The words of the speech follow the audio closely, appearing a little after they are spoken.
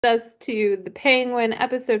us to the Penguin,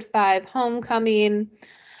 episode 5, Homecoming.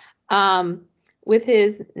 With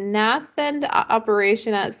his nascent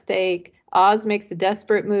operation at stake, Oz makes a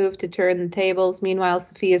desperate move to turn the tables. Meanwhile,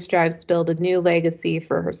 Sophia strives to build a new legacy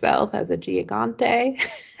for herself as a gigante.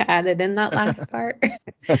 Added in that last part.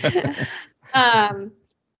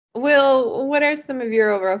 Will, what are some of your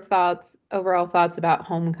overall thoughts about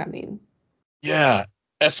Homecoming? Yeah,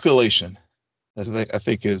 escalation. I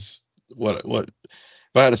think is what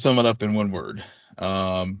if I had to sum it up in one word.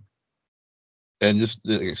 And just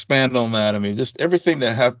to expand on that, I mean, just everything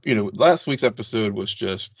that happened. Last week's episode was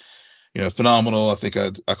just, phenomenal. I think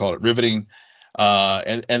I call it riveting.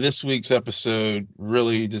 And this week's episode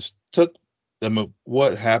really just took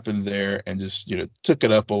what happened there and just took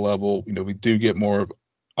it up a level. We do get more of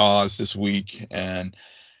Oz this week, and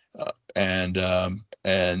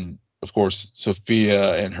of course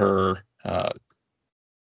Sophia and her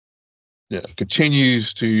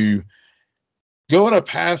continues to go on a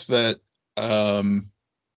path that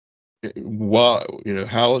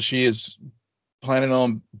how she is planning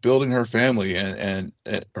on building her family and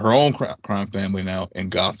her own crime family now in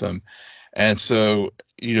Gotham. And so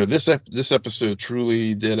this episode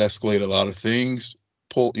truly did escalate a lot of things.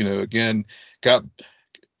 Again, got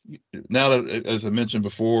now that, as I mentioned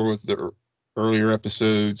before with the earlier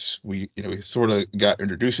episodes, we sort of got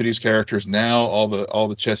introduced to these characters. Now all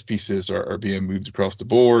the chess pieces are being moved across the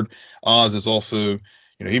board. Oz is also,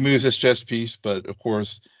 he moves his chess piece, but of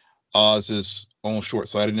course Oz's own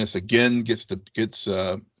short-sightedness again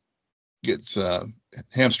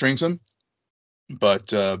hamstrings him.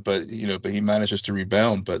 But he manages to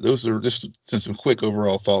rebound. But those are just some quick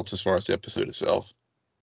overall thoughts as far as the episode itself.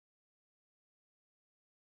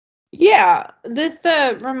 Yeah, this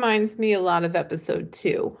reminds me a lot of episode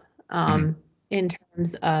 2, in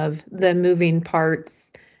terms of the moving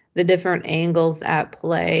parts, the different angles at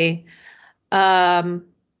play. Trying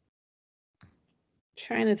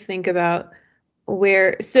to think about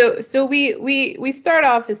where. So we start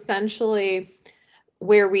off essentially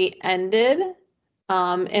where we ended,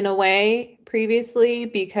 in a way previously,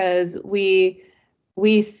 because we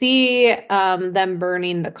see them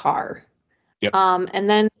burning the car. Yep. And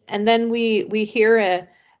then we hear a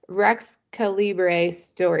Rex Calibre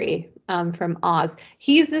story from Oz.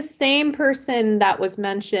 He's the same person that was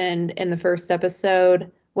mentioned in the first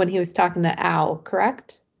episode when he was talking to Al,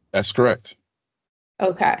 correct? That's correct.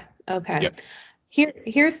 Okay. Yep.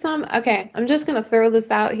 Here's some. Okay, I'm just gonna throw this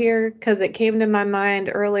out here because it came to my mind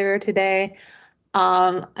earlier today,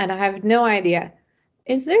 and I have no idea.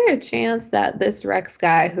 Is there a chance that this Rex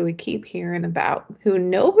guy who we keep hearing about, who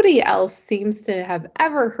nobody else seems to have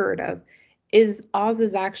ever heard of, is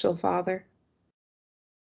Oz's actual father?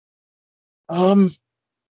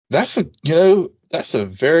 That's a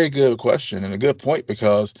very good question and a good point,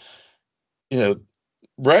 because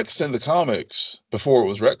Rex in the comics, before it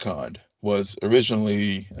was retconned, was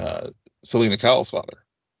originally Selena Kyle's father.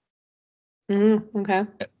 Okay.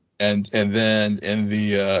 And then in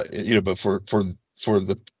the but for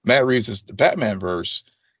the Matt Reeves' the Batman verse,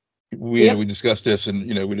 we discussed this, and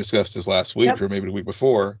we discussed this last week or maybe the week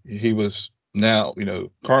before. He was now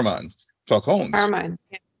Carmine Falcone's. Carmine.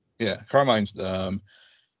 Yeah, Carmine's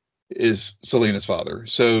is Selena's father.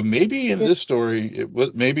 So maybe in this story,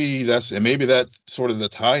 maybe that's sort of the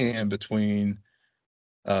tie-in between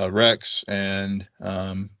Rex and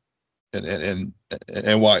Oz's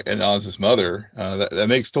mother. That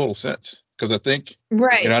makes total sense, because I think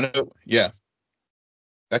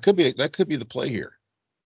that could be the play here.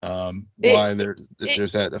 Why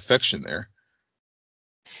there's that affection there.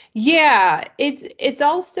 Yeah, it's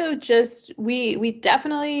also just we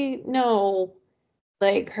definitely know,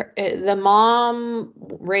 like, the mom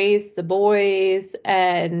raised the boys,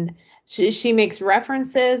 and she makes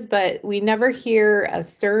references, but we never hear a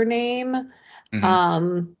surname.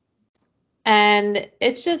 And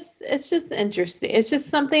it's just interesting. It's just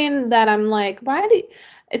something that I'm like,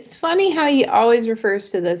 it's funny how he always refers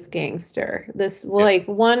to this gangster, this like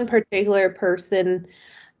one particular person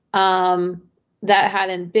that had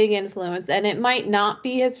a big influence, and it might not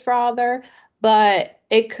be his father, but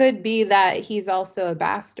it could be that he's also a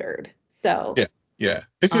bastard. So yeah,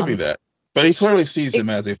 it could be that, but he clearly sees him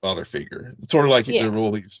as a father figure. It's sort of like the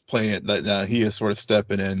role he's playing, that he is sort of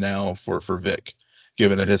stepping in now for Vic,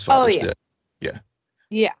 given that his father's dead.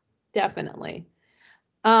 Yeah, definitely.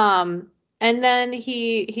 And then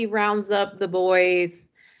he rounds up the boys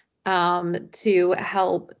to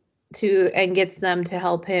help and gets them to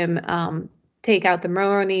help him take out the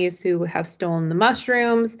Maronies who have stolen the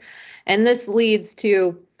mushrooms. And this leads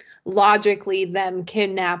to logically them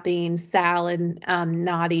kidnapping Sal and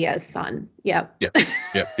Nadia's son. Yep.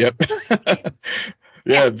 Yep.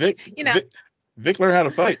 Yeah, Vic learned how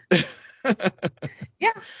to fight.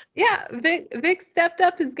 Yeah. Vic stepped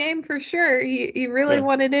up his game for sure. He really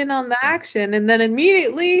wanted in on the action, and then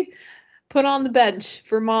immediately put on the bench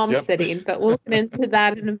for mom sitting. But we'll get into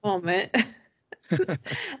that in a moment.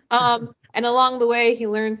 And along the way, he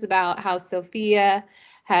learns about how Sophia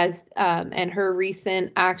has and her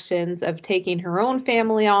recent actions of taking her own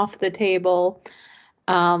family off the table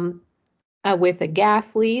with a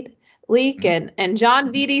gas leak, and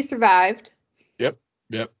John Vitti survived. Yep.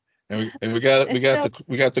 And we got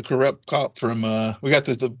the corrupt cop from we got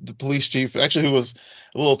the police chief, actually, who was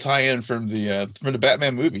a little tie-in from the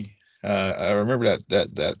Batman movie. I remember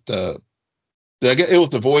that I guess it was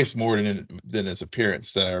the voice more than his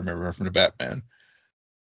appearance that I remember from the Batman.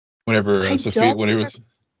 Whenever Sophia, when it was,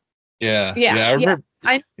 I remember.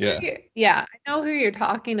 I know who you're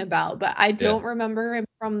talking about, but I don't remember him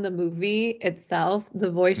from the movie itself. The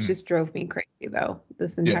voice just drove me crazy though,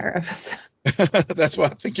 this entire episode. That's why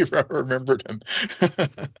I think you remembered him.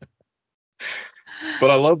 But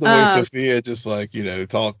I love the way Sophia just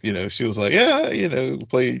talked, she was like,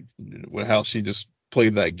 played how she just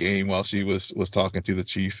played that game while she was talking to the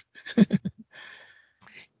chief.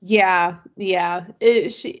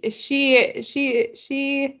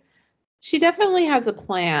 She definitely has a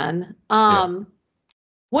plan.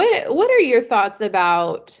 What are your thoughts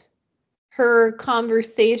about her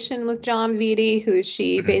conversation with John Vitti, who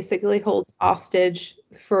she basically holds hostage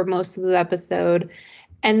for most of the episode,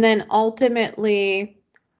 and then ultimately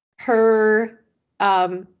her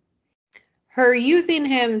using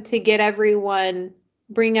him to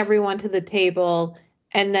bring everyone to the table,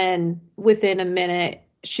 and then within a minute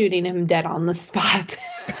shooting him dead on the spot.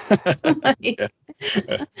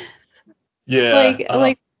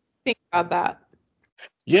 Think about that.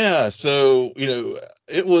 Yeah, so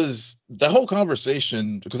it was the whole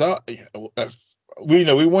conversation, because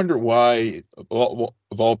we wonder why of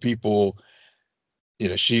all people,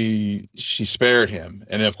 she spared him,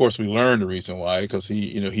 and then of course we learned the reason why, because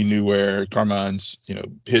he knew where Carmine's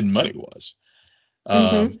hidden money was.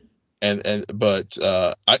 But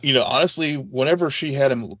honestly, whenever she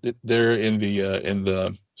had him there in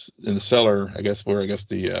the cellar, I guess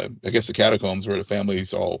the catacombs where the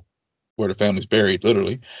family's buried,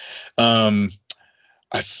 literally, I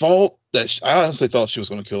honestly thought she was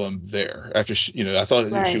going to kill him there. After I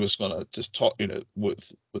thought she was going to just talk,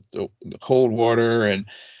 with the cold water and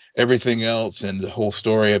everything else, and the whole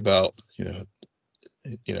story about we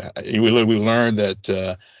learned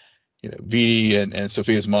that Vitti and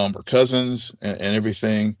Sophia's mom were cousins and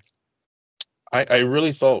everything. I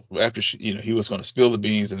really thought after he was going to spill the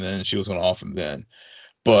beans, and then she was going to off him then.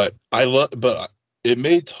 But it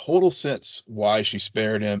made total sense why she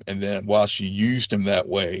spared him, and then why she used him that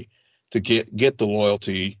way to get the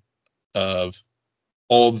loyalty of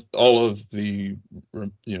all of the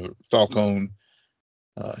Falcone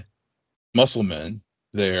muscle men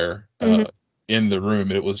there in the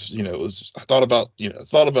room. It was I thought about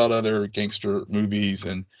other gangster movies,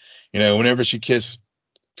 and whenever she kissed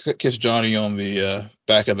Johnny on the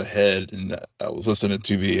back of the head, and I was listening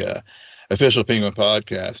to the Official Penguin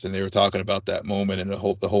podcast, and they were talking about that moment and the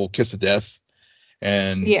whole kiss of death,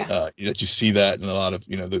 and that you see that in a lot of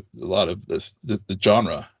the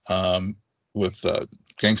genre with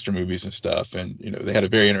gangster movies and stuff. And they had a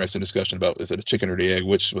very interesting discussion about, is it a chicken or the egg,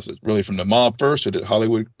 which was it really from the mob first, or was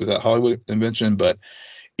that Hollywood invention? But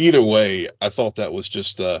either way, I thought that was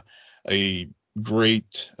just a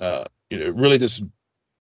great really just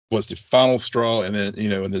was the final straw. And then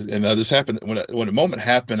and this happened when the moment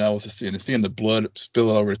happened, I was just seeing the blood spill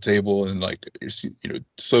over the table, and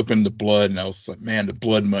soaking the blood, and I was like, man, the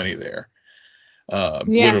blood money there.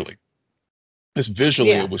 Literally, this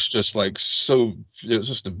visually, it was just it was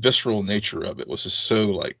just the visceral nature of it was just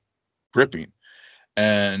so gripping,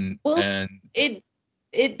 and it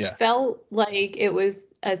felt like it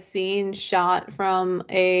was a scene shot from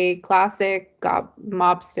a classic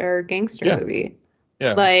mobster gangster movie.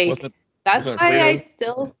 Yeah, that's why I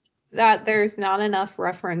still that there's not enough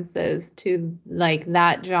references to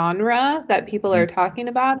that genre that people are talking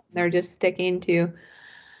about. They're just sticking to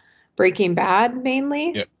Breaking Bad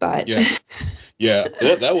mainly. But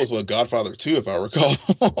that was what Godfather 2, if I recall.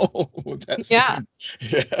 With that scene.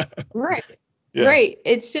 Right.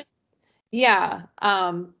 It's just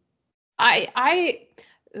I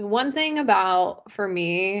one thing about, for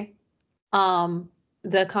me,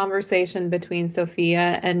 the conversation between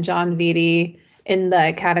Sophia and John Vitti in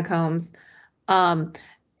the catacombs,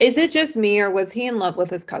 is it just me, or was he in love with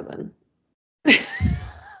his cousin?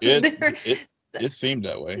 it it seemed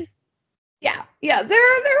that way. Yeah. There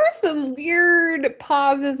were some weird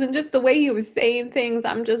pauses and just the way he was saying things.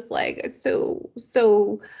 I'm just like, so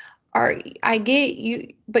I get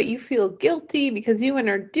you, but you feel guilty because you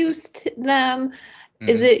introduced them.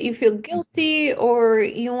 Is it you feel guilty or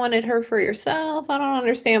you wanted her for yourself? I don't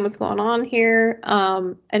understand what's going on here.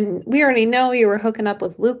 And we already know you were hooking up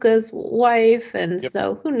with Luca's wife, and Yep.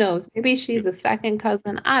 so who knows? Maybe she's a second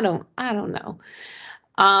cousin. I don't know.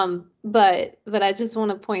 But I just want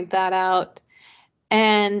to point that out.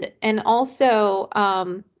 And also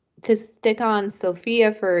to stick on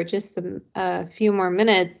Sophia for just a few more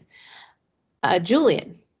minutes,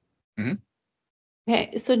 Julian.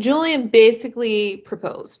 Okay, so Julian basically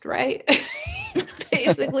proposed, right?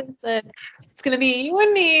 Basically said, it's going to be you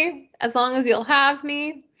and me as long as you'll have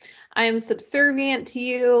me. I am subservient to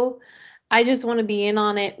you. I just want to be in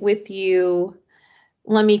on it with you.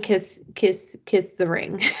 Let me kiss the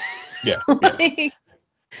ring. Yeah. Like,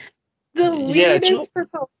 the weirdest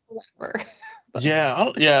proposal ever.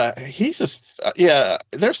 He's just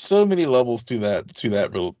there's so many levels to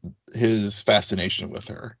that his fascination with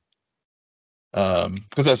her.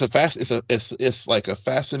 Because it's like a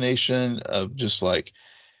fascination of just like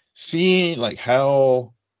seeing like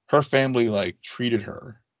how her family like treated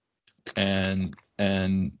her, and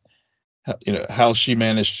how she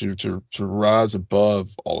managed to rise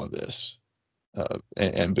above all of this,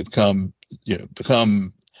 and become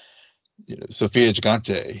Sophia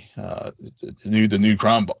Gigante, the new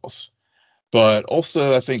crime boss. But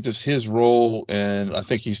also, I think just his role, and I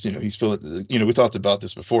think he's feeling, we talked about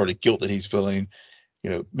this before, the guilt that he's feeling.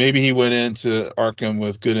 Maybe he went into Arkham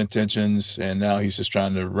with good intentions, and now he's just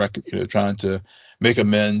trying to make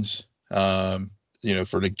amends, for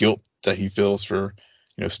the guilt that he feels for,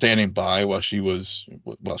 standing by while she was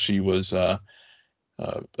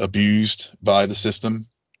abused by the system.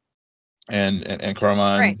 And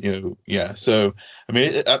Carmine, right. So, I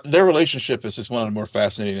mean, their relationship is just one of the more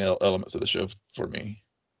fascinating elements of the show for me.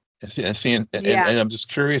 And I'm just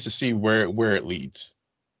curious to see where it leads.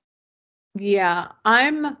 Yeah,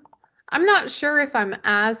 I'm not sure if I'm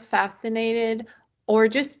as fascinated or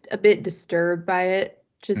just a bit disturbed by it.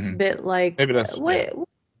 Just a bit like, maybe that's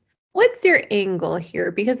what's your angle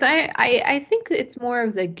here? Because I think it's more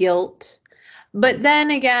of the guilt. But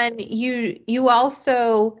then again, you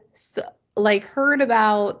also like heard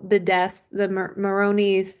about the deaths, the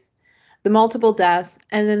Maroney's, the multiple deaths,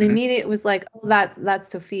 and then immediately it was like, oh, that's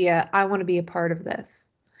Sophia. I want to be a part of this.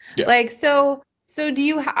 Yeah. Like, so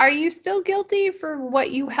are you still guilty for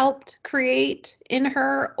what you helped create in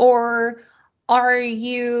her, or are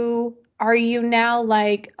you now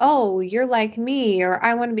like, oh, you're like me, or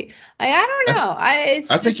I want to be like, I don't know. I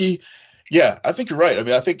think you're right. I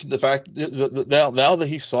mean, I think the fact that now that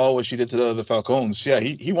he saw what she did to the Falcons,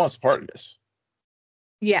 he wants part of this.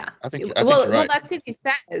 Yeah. I think you're well, right. That's what he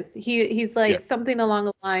says. He's like something along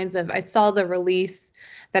the lines of, I saw the release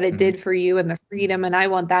that it did for you and the freedom, and I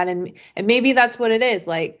want that. And maybe that's what it is.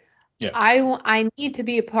 Like, I need to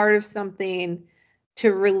be a part of something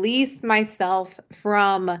to release myself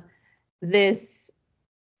from this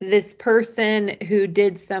person who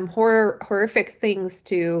did some horrific things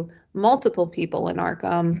to multiple people in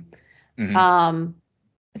Arkham.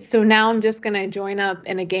 So now I'm just going to join up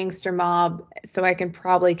in a gangster mob so I can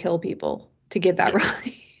probably kill people to get that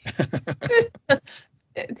right.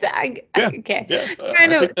 Okay.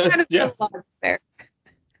 Kind of the logic there.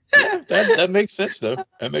 Yeah, that makes sense though.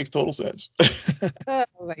 That makes total sense. Oh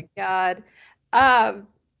my God.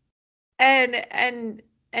 And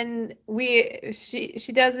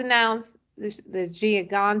she does announce the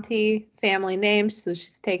Gigante family name, so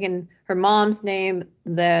she's taken her mom's name.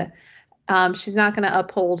 She's not going to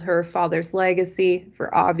uphold her father's legacy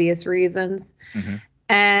for obvious reasons.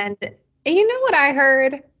 And you know what I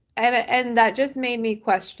heard? And that just made me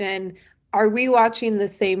question, are we watching the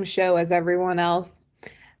same show as everyone else?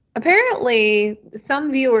 Apparently,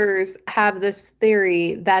 some viewers have this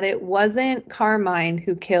theory that it wasn't Carmine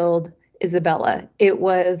who killed Isabella. It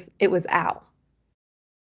was Al.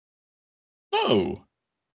 No,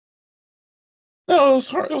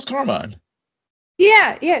 it was Carmine.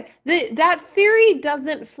 Yeah. That theory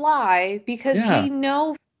doesn't fly because we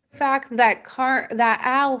know for the fact that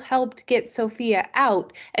Al helped get Sophia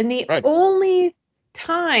out, and the only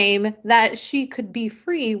time that she could be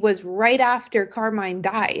free was right after Carmine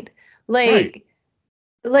died. And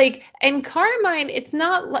Carmine, it's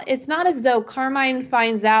not as though Carmine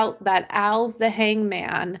finds out that Al's the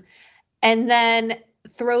hangman and then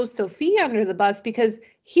throws Sophia under the bus, because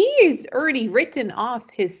he's already written off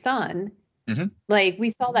his son. Like, we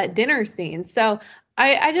saw that dinner scene. So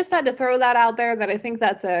I just had to throw that out there, that I think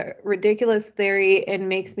that's a ridiculous theory and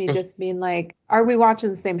makes me just being like, are we watching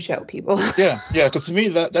the same show, people? Yeah, because to me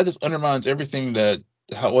that just undermines everything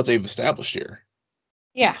what they've established here.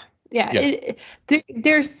 Yeah.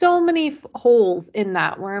 There's so many holes in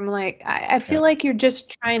that where I'm like, I feel like you're just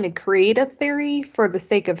trying to create a theory for the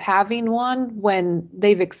sake of having one when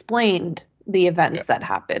they've explained the events that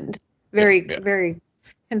happened very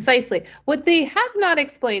concisely. What they have not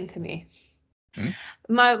explained to me, a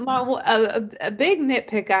big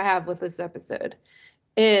nitpick I have with this episode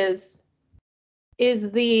is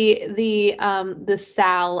the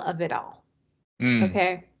Sal of it all.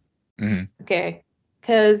 Okay. Okay.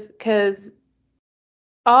 Because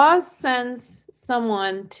Oz sends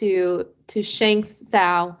someone to shank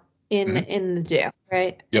Sal in the jail,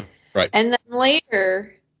 right? Yep. Right. And then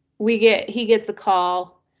later he gets a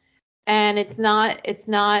call, and it's not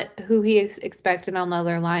who he expected on the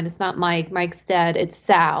other line. It's not Mike. Mike's dead. It's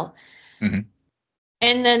Sal. And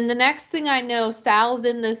then the next thing I know, Sal's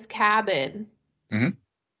in this cabin.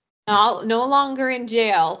 No longer in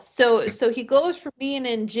jail. So he goes from being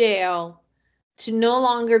in jail to no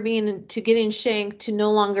longer to getting shanked to no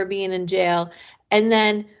longer being in jail. And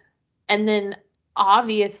then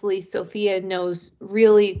obviously Sophia knows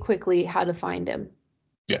really quickly how to find him.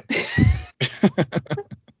 Yeah.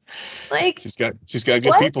 Like, she's got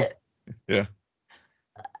good people. Yeah.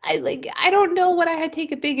 I don't know what I had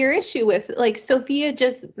take a bigger issue with. Like, Sophia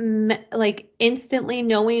just like instantly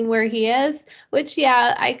knowing where he is, which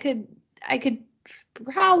I could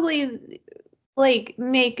probably like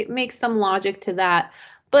make some logic to that.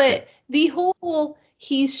 But the whole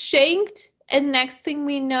he's shanked, and next thing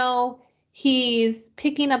we know, he's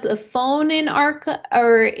picking up the phone in Arca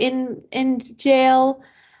or in jail,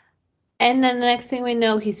 and then the next thing we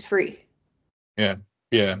know, he's free. Yeah.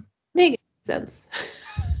 Makes sense.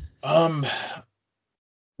 Well,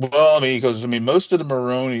 because most of the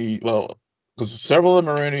Maroni, because several of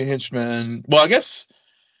the Maroni henchmen, I guess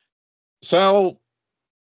Sal,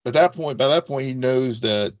 by that point, he knows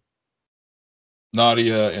that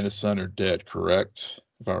Nadia and his son are dead, correct?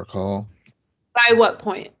 If I recall. By what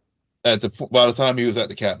point? By the time he was at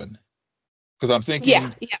the cabin. Because I'm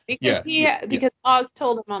thinking. Because Oz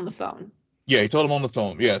told him on the phone. Yeah, he told him on the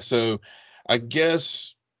phone. Yeah, so I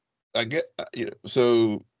guess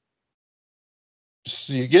so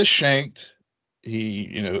he gets shanked.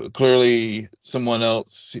 He, clearly someone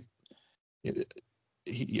else,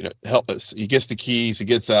 help us. He gets the keys. He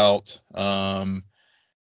gets out. And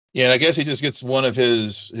I guess he just gets one of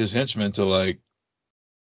his henchmen to like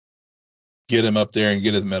get him up there and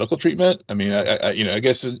get his medical treatment. I mean, I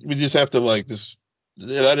guess we just have to like this.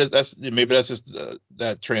 That's just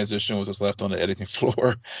that transition was just left on the editing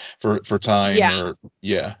floor for time. Definitely.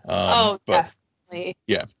 Yeah,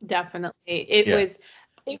 definitely. It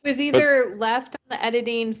was either left on the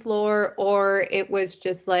editing floor, or it was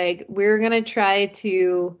just like, we're gonna try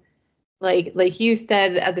to like you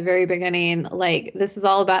said at the very beginning, like, this is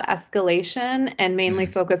all about escalation and mainly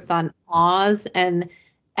focused on Oz and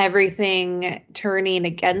everything turning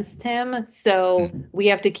against him. So we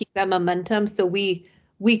have to keep that momentum. So we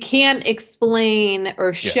can't explain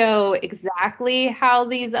or show exactly how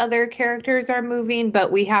these other characters are moving,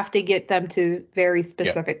 but we have to get them to very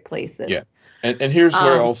specific places. Yeah. And here's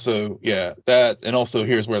where also, and also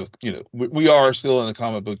here's where, we are still in the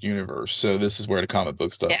comic book universe. So this is where the comic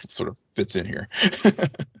book stuff sort of fits in here.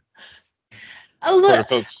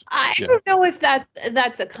 Look, I don't know if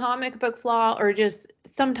that's a comic book flaw or just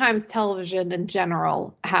sometimes television in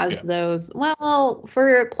general has those. Well,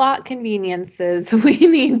 for plot conveniences,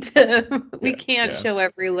 we can't show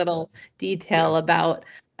every little detail about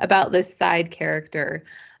this side character.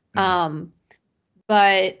 But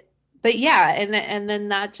and then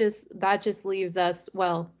that just leaves us.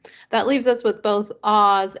 Well, that leaves us with both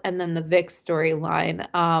Oz and then the Vic storyline.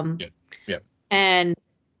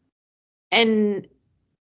 And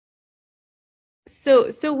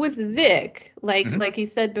so with Vic, like you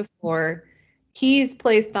said before, he's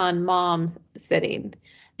placed on mom sitting.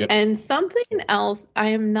 And something else I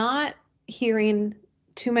am not hearing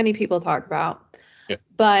too many people talk about,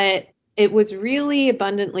 but it was really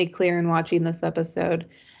abundantly clear in watching this episode.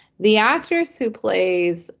 The actress who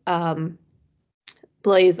plays Oz's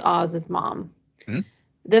mom,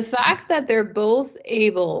 the fact that they're both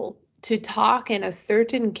able to talk in a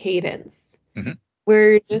certain cadence,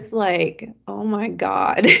 where you're just like, oh my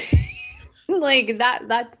God, like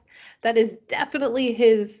that is definitely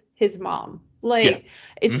his mom. Like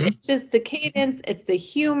it's just the cadence, it's the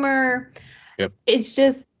humor. It's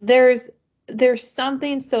just there's there's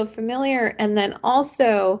something so familiar. And then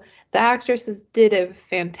also the actresses did a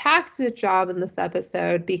fantastic job in this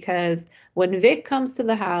episode, because when Vic comes to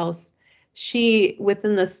the house, she,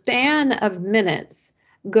 within the span of minutes,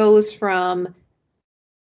 goes from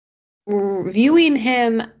viewing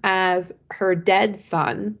him as her dead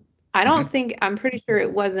son. I'm pretty sure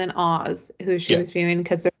it wasn't Oz who she was viewing,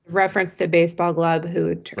 because there's a reference to Baseball Glove,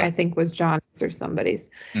 who I think was John's or somebody's.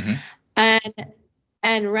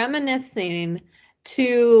 And reminiscing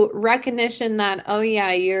to recognition that, oh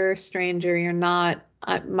yeah, you're a stranger, you're not,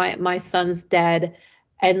 my son's dead.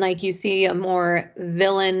 And like you see a more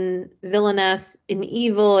villainous, an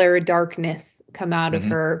evil or darkness come out of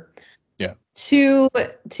her. To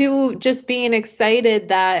just being excited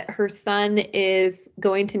that her son is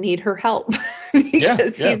going to need her help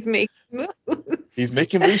because he's making moves. He's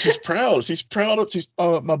making moves. She's proud. She's proud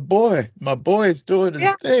of my boy. My boy is doing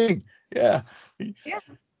his thing. Yeah.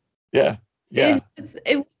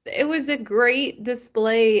 It was a great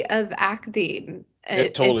display of acting.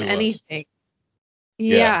 It totally if anything.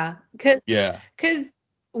 Was. Because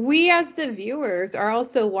we as the viewers are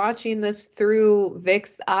also watching this through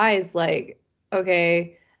Vic's eyes, like,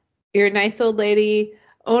 okay, you're a nice old lady.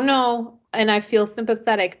 Oh no. And I feel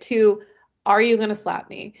sympathetic to, are you going to slap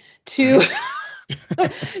me? To,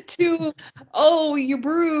 oh, you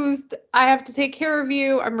bruised. I have to take care of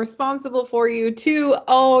you. I'm responsible for you. To,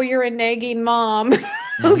 oh, you're a nagging mom.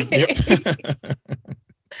 Okay.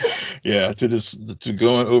 To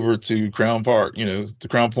going over to Crown Park, to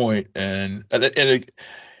Crown Point, and you're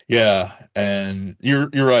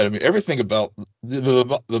right. I mean, everything about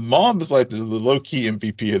the mom is like the low key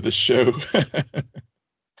MVP of the show.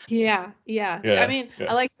 Yeah. I mean,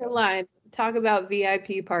 I like her line. Talk about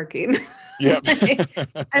VIP parking. Yep.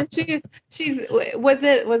 And she's was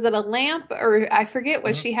it a lamp, or I forget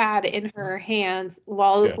what she had in her hands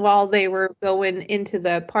while they were going into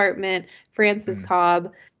the apartment, Frances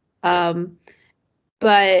Cobb. But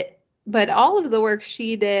all of the work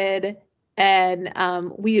she did,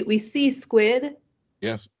 and we see Squid.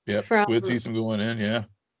 Yes. Yep. Squid sees him going in. Yeah.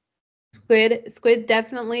 Squid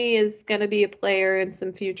definitely is going to be a player in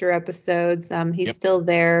some future episodes. He's still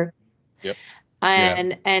there. Yep.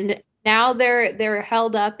 And now they're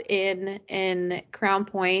held up in Crown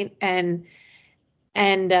Point, and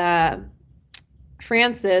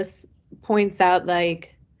Francis points out,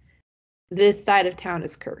 like, this side of town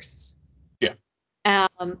is cursed. Yeah.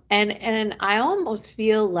 And I almost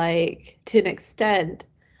feel like, to an extent,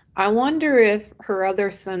 I wonder if her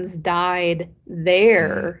other sons died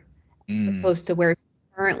there, opposed to where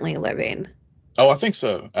she's currently living. Oh, I think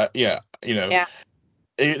so. I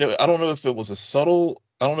don't know if it was a subtle.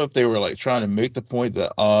 I don't know if they were like trying to make the point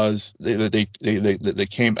that Oz they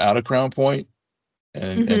came out of Crown Point,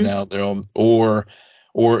 and now they're on, or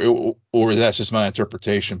that's just my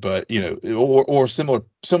interpretation. But or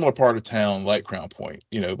similar part of town like Crown Point.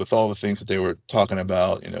 With all the things that they were talking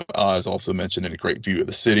about. Oz also mentioned in a great view of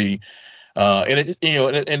the city, and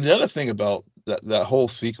the other thing about that whole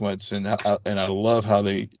sequence, and I love how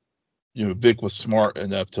they, Vic was smart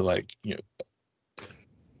enough to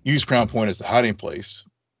use Crown Point as the hiding place,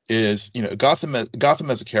 is Gotham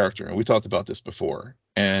as a character, and we talked about this before,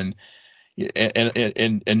 and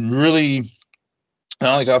really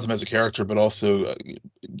not only Gotham as a character, but also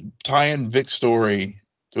tie in Vic's story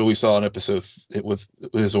to what we saw in with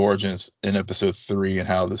his origins in episode 3, and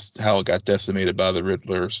how it got decimated by the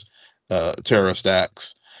Riddler's terrorist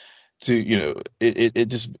acts. To it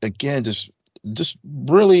just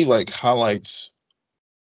really highlights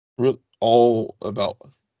all about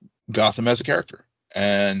Gotham as a character,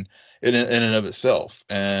 and in and of itself,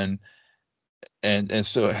 and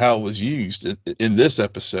so how it was used in this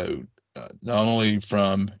episode, not only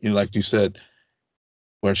from like you said,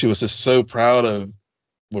 where she was just so proud of,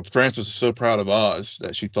 where Frances was so proud of Oz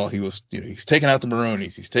that she thought he was, he's taking out the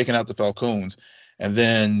Maronis, he's taking out the Falcones, and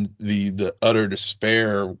then the utter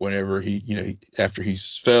despair whenever he after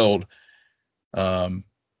he's failed, and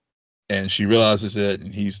she realizes it,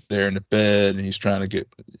 and he's there in the bed, and he's trying to get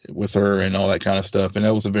with her and all that kind of stuff. And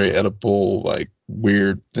that was a very Oedipal,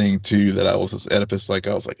 weird thing too, that I was as Oedipus, I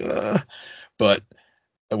was like, but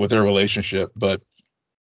with their relationship, but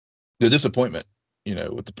the disappointment,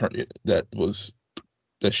 with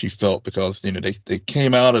that she felt, because they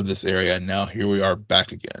came out of this area, and now here we are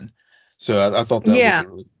back again. So I thought that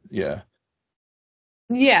was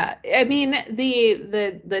Yeah, I mean,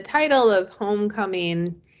 the title of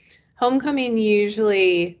Homecoming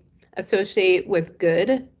usually associate with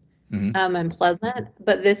good, and pleasant,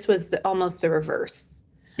 but this was almost a reverse.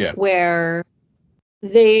 Yeah. Where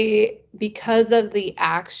they, because of the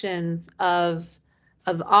actions of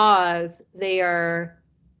of Oz, they are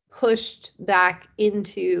pushed back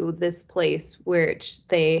into this place which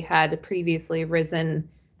they had previously risen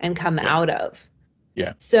and come out of.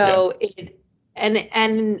 Yeah. So it and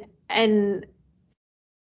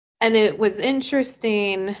it was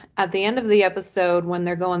interesting at the end of the episode when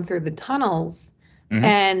they're going through the tunnels,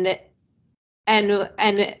 and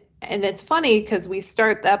it's funny because we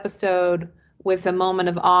start the episode with a moment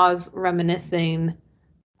of Oz reminiscing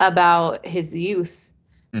about his youth,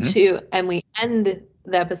 and we end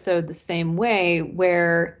the episode the same way,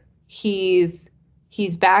 where he's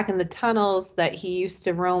back in the tunnels that he used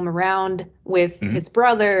to roam around with his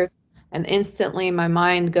brothers, and instantly my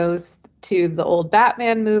mind goes to the old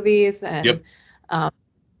Batman movies and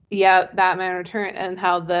Batman Return, and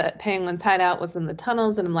how the Penguin's hideout was in the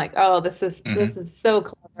tunnels, and I'm like, oh, this is so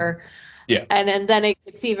clever. Yeah. And then it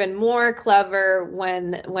gets even more clever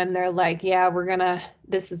when they're like,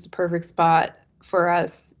 this is the perfect spot for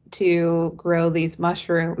us to grow these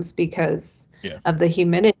mushrooms because of the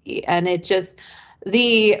humidity. And it just,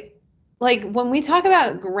 when we talk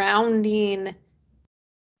about grounding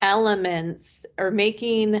elements or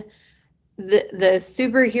making the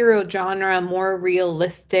superhero genre more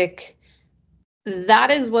realistic,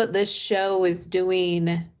 that is what this show is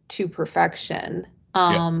doing to perfection.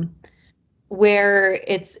 Where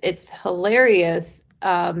it's hilarious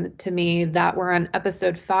to me that we're on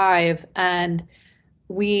episode 5 and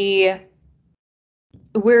we're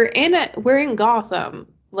in Gotham.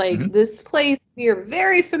 Like this place, we are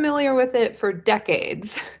very familiar with it for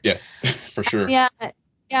decades. Yeah, for sure. Yeah,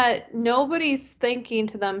 nobody's thinking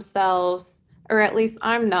to themselves, or at least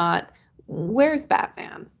I'm not, where's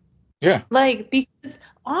Batman? Yeah. Because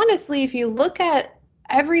honestly, if you look at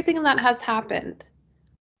everything that has happened,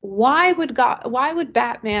 why would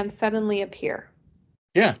Batman suddenly appear?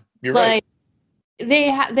 Yeah, you're right. They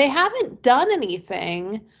haven't done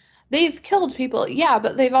anything. They've killed people,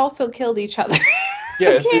 but they've also killed each other.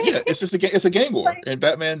 It's just it's a gang war, and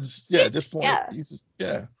Batman's at this point he's just,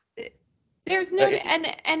 There's no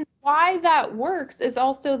and why that works is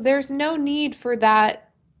also there's no need for that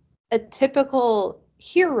a typical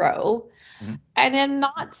hero. And I'm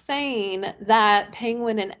not saying that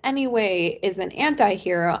Penguin in any way is an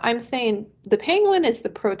anti-hero. I'm saying the Penguin is the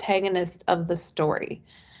protagonist of the story.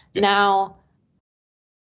 Now,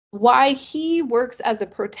 why he works as a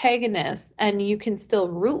protagonist and you can still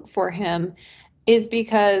root for him is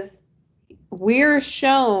because we're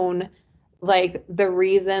shown the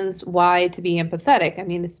reasons why to be empathetic. I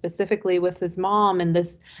mean, specifically with his mom and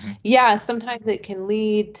this, sometimes it can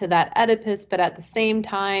lead to that Oedipus, but at the same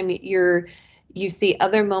time, you see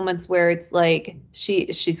other moments where it's like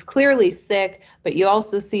she's clearly sick, but you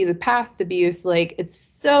also see the past abuse. It's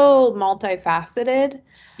so multifaceted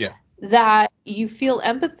that you feel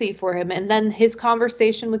empathy for him. And then his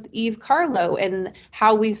conversation with Eve Carlo and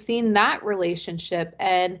how we've seen that relationship,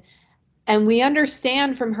 and we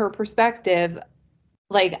understand from her perspective,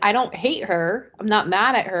 I don't hate her. I'm not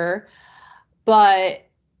mad at her. But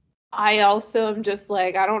I also am just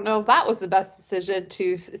I don't know if that was the best decision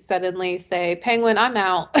to suddenly say, Penguin, I'm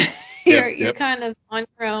out. You're kind of on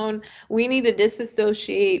your own. We need to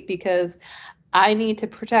disassociate because I need to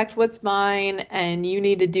protect what's mine and you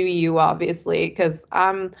need to do you, obviously, because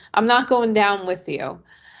I'm not going down with you.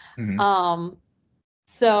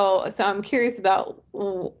 So I'm curious about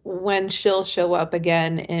when she'll show up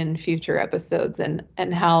again in future episodes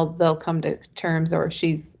and how they'll come to terms, or if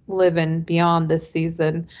she's living beyond this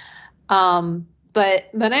season. But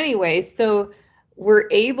anyway, so we're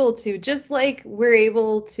able to, just like we're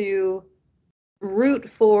able to root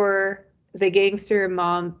for the gangster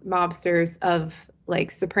mobsters of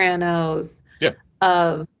Sopranos,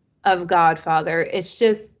 of Godfather. It's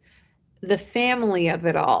just the family of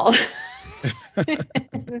it all.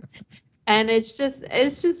 And it's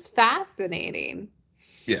just fascinating.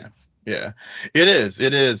 Yeah, it is,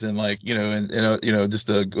 and and just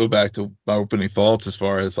to go back to my opening thoughts as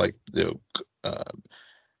far as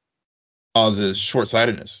Oz's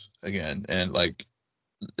short-sightedness again, and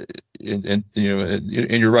and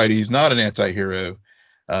you're right, he's not an anti-hero,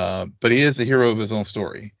 but he is the hero of his own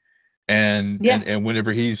story. And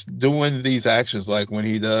whenever he's doing these actions, when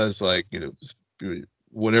he does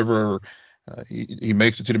whatever, he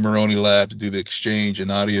makes it to the Moroni lab to do the exchange, and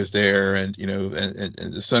Nadia's there, and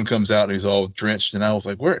and the sun comes out and he's all drenched, and I was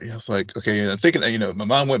like, where? I was like, okay, and I'm thinking, my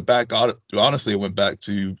mind went back, honestly, it went back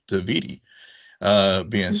to Vitti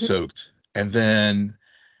being soaked, and then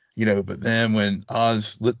but then when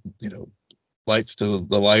Oz lights the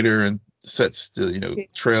lighter and sets the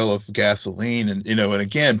trail of gasoline, and and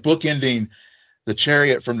again bookending the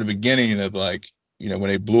chariot from the beginning of when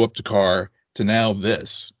they blew up the car, to now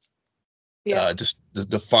this. Just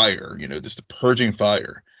the fire, just the purging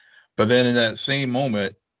fire. But then in that same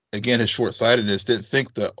moment, again, his short-sightedness didn't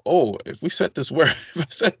think that, oh, if we set this if I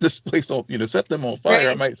set this place on, set them on fire,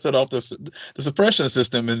 I might set off the suppression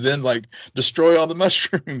system and then like destroy all the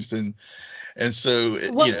mushrooms and so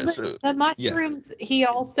the mushrooms. He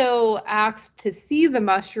also asked to see the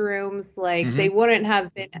mushrooms, like they wouldn't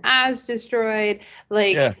have been as destroyed.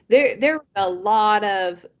 Like there was a lot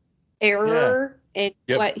of error in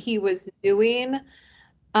what he was doing.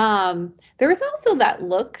 There was also that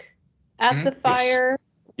look at the fire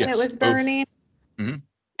when it was burning. And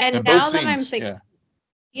now that I'm thinking,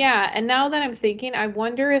 and now that I'm thinking, I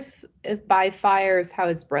wonder if by fire is how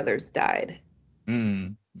his brothers died.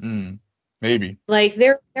 Maybe. Like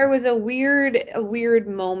there was a weird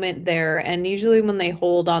moment there, and usually when they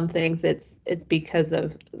hold on things, it's because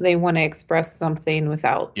of they want to express something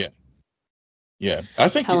without. I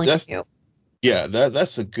think telling you. Yeah,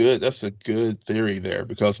 that's a good theory there,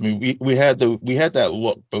 because I mean we had that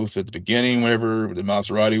look both at the beginning whenever the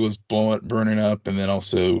Maserati was burning up, and then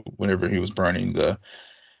also whenever he was burning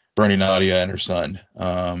Nadia and her son.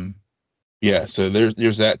 So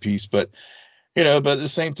there's that piece, but but at the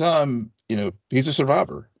same time, he's a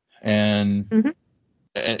survivor, and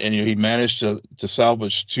he managed to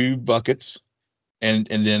salvage 2 buckets. And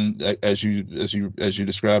then, as you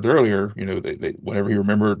described earlier, they whenever he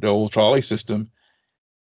remembered the old trolley system,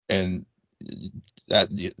 and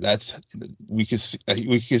that's we could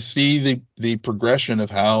see the progression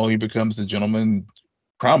of how he becomes the gentleman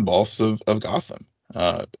crime boss of Gotham,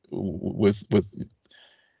 with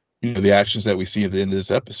the actions that we see at the end of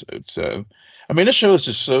this episode. So, I mean, this show is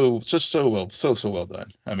just so well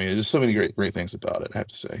done. I mean, there's so many great things about it, I have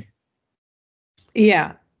to say.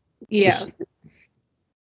 Yeah.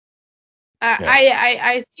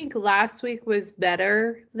 I think last week was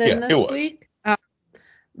better than this week,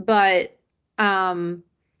 but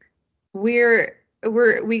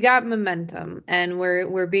we got momentum, and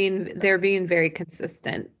they're being very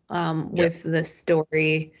consistent with the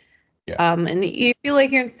story, and you feel like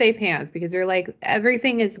you're in safe hands because you're like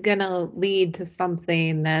everything is gonna lead to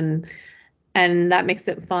something, and that makes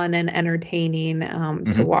it fun and entertaining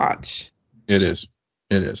to watch. It is.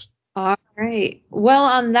 All right. Well,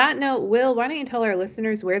 on that note, Will, why don't you tell our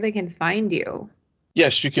listeners where they can find you?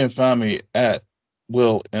 Yes, you can find me at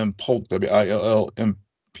Will M. Polk,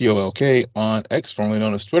 WILLMPOLK, on X, formerly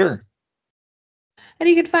known as Twitter. And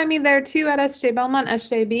you can find me there too at SJ Belmont,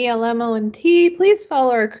 SJBLMONT. Please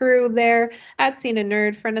follow our crew there at Scene a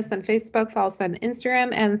Nerd. Friend us on Facebook, follow us on Instagram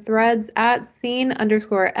and Threads at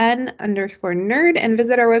scene_n_nerd, and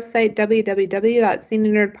visit our website,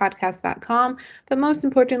 www.sceneanerdpodcast.com. But most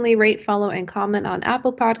importantly, rate, follow, and comment on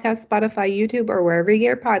Apple Podcasts, Spotify, YouTube, or wherever you get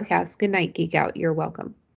your podcasts. Good night, Geek Out. You're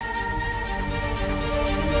welcome.